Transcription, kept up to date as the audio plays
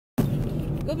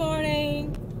Good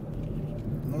morning.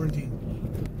 Morning.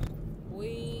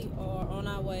 We are on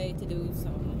our way to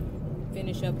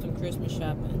finish up some Christmas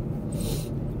shopping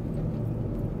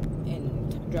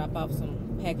and drop off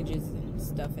some packages and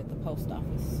stuff at the post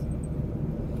office.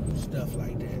 Stuff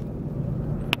like that.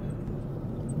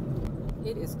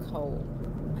 It is cold.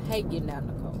 I hate getting out in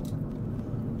the cold.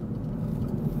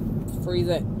 It's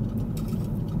freezing.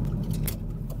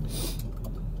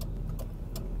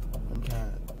 I'm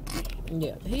tired.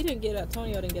 Yeah,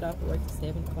 Antonio didn't get off work at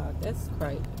 7 o'clock. That's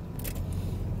crazy.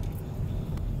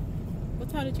 What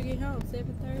time did you get home?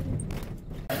 7:30?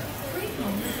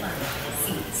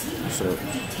 So,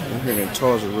 I'm here in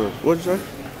Toys R Us. What'd you say?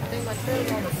 I think my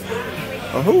trailer's on the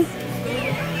scooter. Who?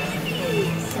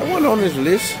 I wasn't on this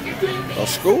list. A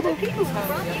scooter?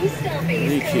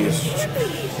 These kids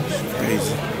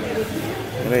crazy.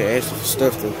 And they asking for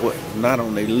stuff that what not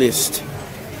on their list.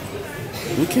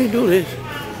 We can't do this.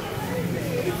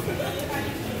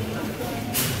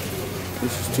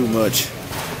 This is too much.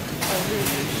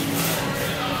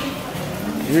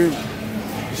 Here,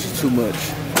 this is too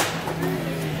much.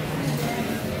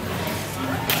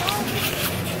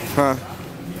 Huh?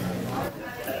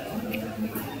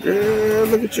 Girl,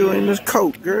 look at you in this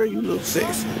coat, girl. You look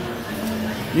sexy.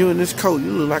 You in this coat,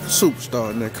 you look like a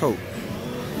superstar in that coat.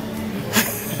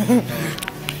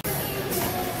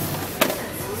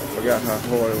 Forgot how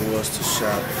hard it was to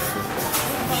shop for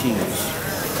kids.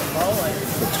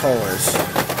 For toys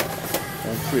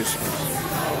on Christmas.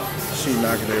 She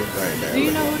knocking everything down. Do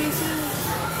you know who this is?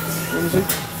 What is it?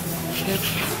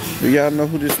 Do y'all know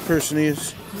who this person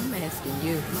is? I'm asking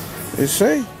you. It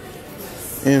say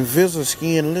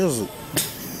Invisalign Lizard.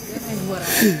 That ain't what I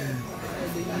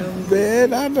do you know who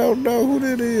Man, I don't know who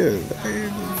that is.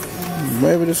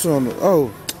 Maybe it's on the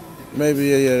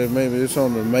maybe it's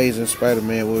on the Amazing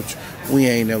Spider-Man, which we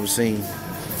ain't never seen.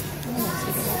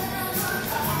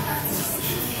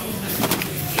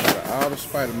 Out of all the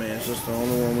Spider-Mans, that's the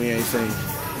only one we ain't seen.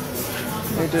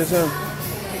 Ain't that something?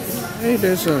 Ain't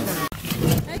that something?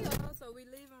 Hey y'all, so we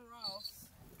leaving Ross.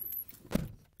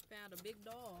 Found a big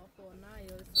doll for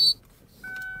Anaya. It's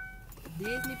a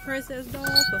Disney princess doll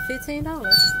for $15.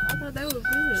 I thought that was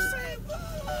good.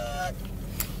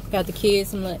 Got the kids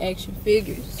some little action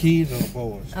figures. Kids or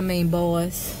boys? I mean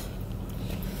boys.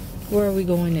 Where are we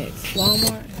going next?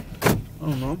 Walmart? I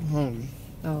don't know, I'm hungry.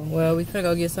 Oh, well, we finna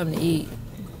go get something to eat.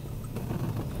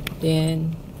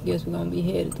 Then, guess we're gonna be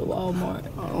headed to Walmart.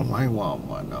 I don't like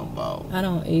Walmart no more. I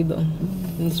don't either.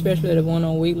 And especially the one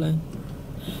on Wheatland.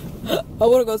 I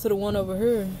wanna go to the one over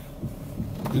here.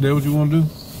 Is that what you want to do?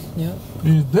 Yep.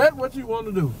 Is that what you want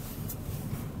to do?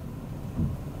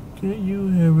 Can you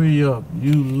hurry up,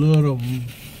 you little...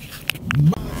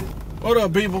 What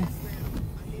up, people?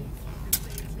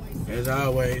 As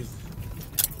always,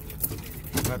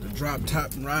 about to drop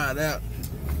top and ride out.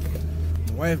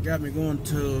 My wife got me going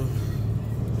to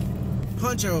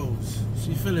Punchos.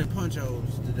 She feeling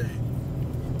Punchos today.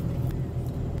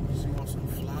 She wants some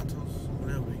flatos,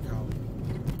 whatever they call them.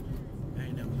 I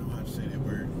ain't never know how to say that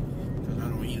word because I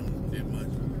don't eat them that much.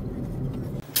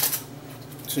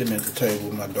 Sitting at the table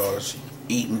with my daughter, she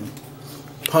eating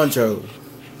Punchos.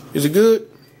 Is it good?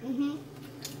 Mm-hmm.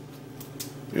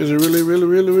 Is it really, really,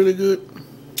 really, really good?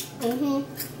 Mm-hmm.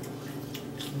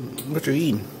 What you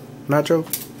eating? Nacho?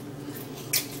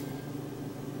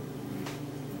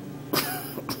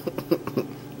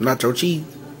 Nacho cheese.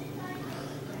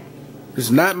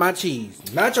 It's not my cheese.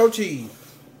 Nacho cheese.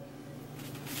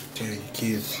 Tell your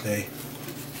kids today.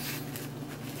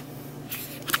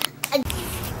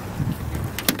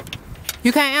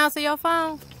 You can't answer your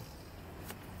phone?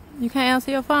 You can't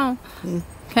answer your phone?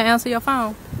 Can't answer your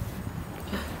phone?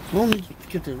 Let me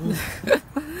get that room.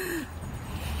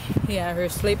 He out here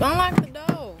asleep. Unlock the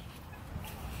door.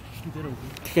 Get that over.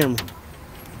 Camera.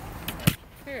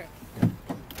 Here.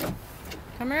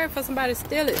 Come here for somebody to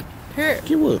steal it. Here.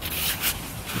 Get what?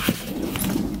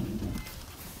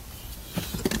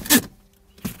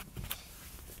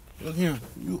 Look here.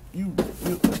 You.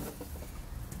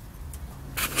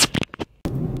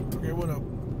 Okay, what up,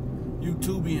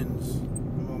 YouTubians?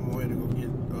 I'm on my way to go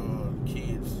get the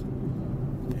kids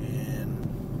and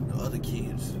the other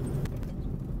kids.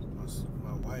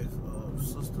 My wife's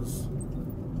sisters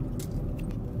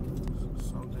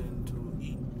something to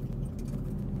eat.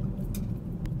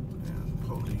 And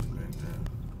police back there.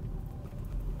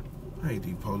 I hate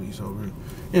these police over here.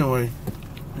 Anyway,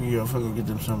 yeah, if I go get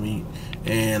them something to eat.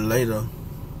 And later,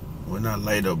 well, not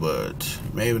later, but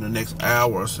maybe in the next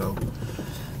hour or so,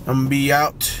 I'm gonna be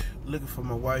out looking for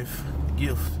my wife a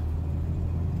gift.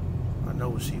 I know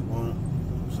what she wants,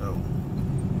 so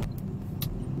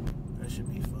that should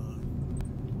be fun.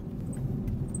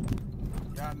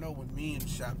 y'all know when men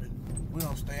shopping, we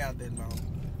don't stay out that long.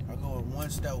 I go in one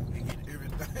store and get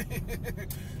everything.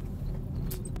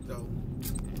 So,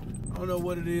 I don't know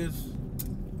what it is.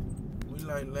 We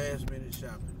like last minute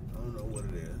shopping. I don't know what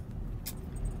it is.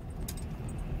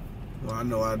 Well, I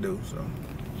know I do, so.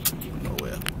 Oh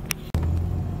well.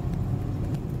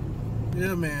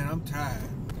 Yeah, man, I'm tired.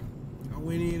 I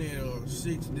went in at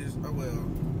 6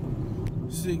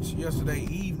 yesterday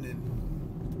evening.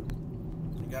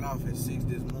 I got off at 6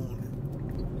 this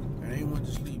morning. I ain't went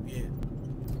to sleep yet.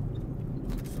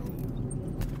 So,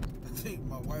 I think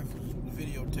my wife was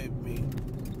videotaping me,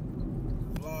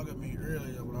 vlogging me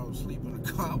earlier when I was sleeping in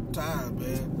the car. I'm tired,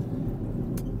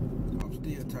 man. I'm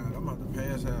still tired. I'm about to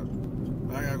pass out.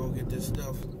 I gotta go get this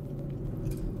stuff.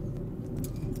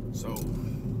 So,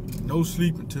 no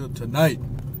sleep until tonight.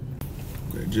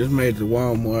 Okay, just made it to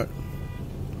Walmart.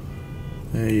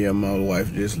 And yeah, my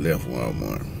wife just left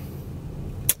Walmart.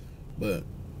 But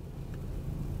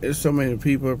there's so many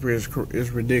people up here, it's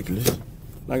ridiculous.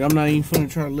 Like, I'm not even finna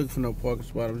try to look for no parking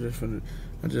spot. I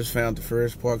just found the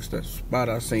first parking spot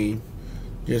I seen.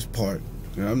 Just park.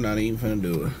 And I'm not even finna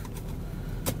do it.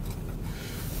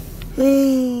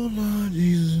 Oh, Lord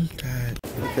Jesus, I'm tired.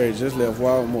 Okay, just left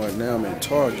Walmart. Now I'm at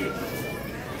Target.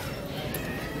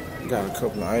 Got a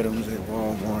couple of items at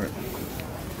Walmart.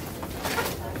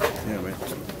 Yeah, I'm at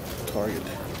Target.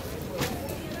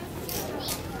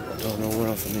 Don't know what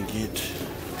I'm finna get.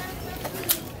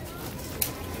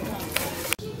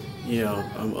 Yeah,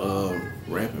 I'm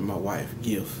wrapping my wife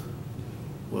gift.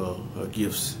 Well, her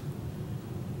gifts.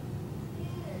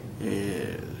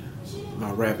 And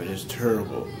my wrapping is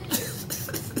terrible.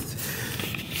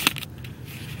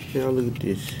 Yeah, look at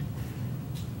this.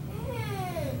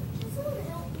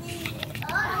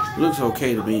 Looks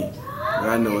okay to me, but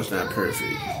I know it's not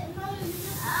perfect.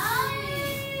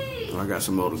 I got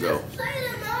some more to go.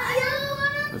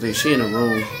 I think she in the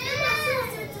room.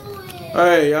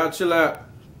 Hey, y'all chill out.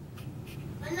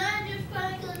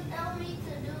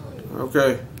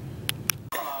 Okay.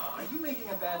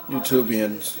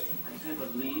 YouTubians.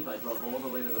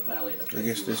 I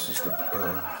guess this is the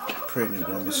pregnant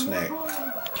woman snack.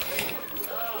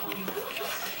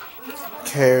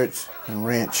 Carrots and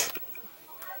ranch.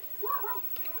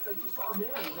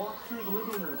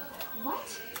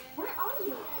 What? Where are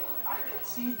you? I can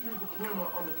see through the camera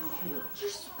on the computer. You're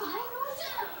spying on me?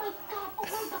 Oh my God! Oh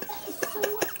my God! That is so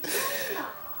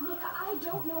dumb. Look, I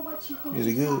don't know what you think. Is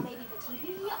it good? Maybe the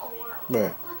TV or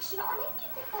right. reflection, or maybe you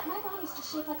think that my body's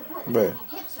just shaped like a board, like right. I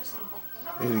have hips or something.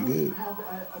 Is it good? You have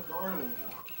a darling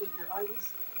figure. I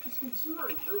was just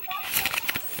concerned.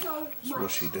 So That's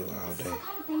what she do all day. the kind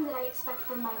of thing that I expect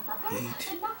from my mother, Eat.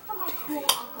 and not from my cool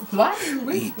uncle. Why do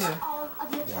you Eat. whisper?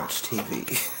 Watch TV.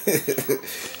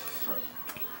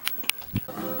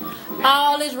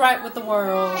 All is right with the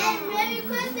world.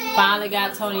 Finally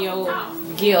got Tonio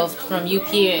gifts from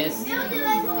UPS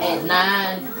at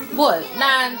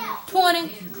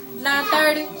 9:20,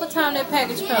 9:30. What time that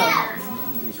package come?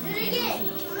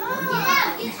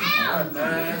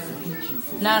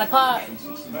 9 o'clock.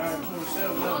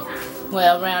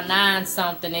 Well, around 9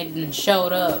 something, it didn't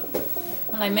showed up.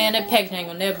 I'm like, man, that package ain't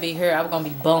gonna never be here. I'm gonna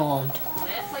be bummed.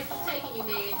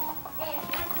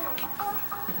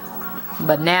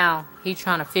 But now he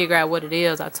trying to figure out what it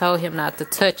is. I told him not to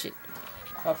touch it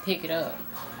or pick it up.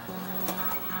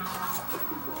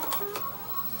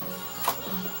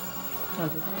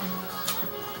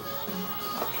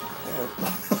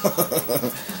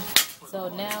 So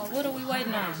now, what are we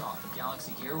waiting on?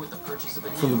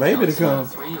 For the baby to come.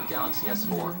 All you do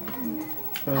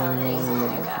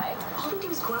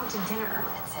is go out to dinner.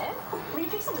 That's it? Will you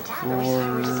pick some of the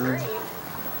tacos?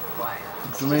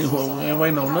 We ain't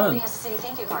waiting on nothing.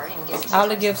 All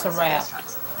the gifts are wrapped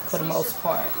for the most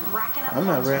part. I'm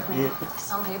not wrapped yet.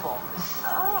 Some people.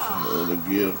 Another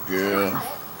gift, girl.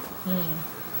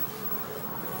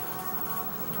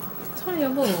 Tonio,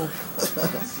 move.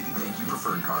 Citibank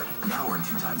preferred card. Now earn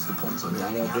 2 times the points on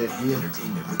dining out and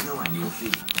entertainment with no annual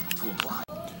fee. To apply.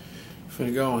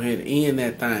 Finna go ahead and end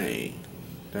that thing.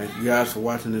 Thank you guys for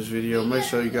watching this video. Make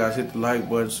sure you guys hit the like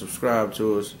button, subscribe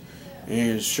to us,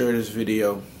 and share this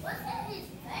video.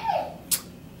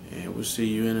 And we'll see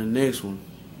you in the next one.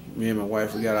 Me and my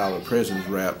wife, we got all the presents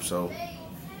wrapped, so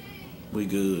we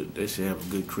good. They should have a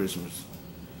good Christmas.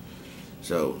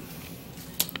 So,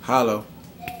 holla.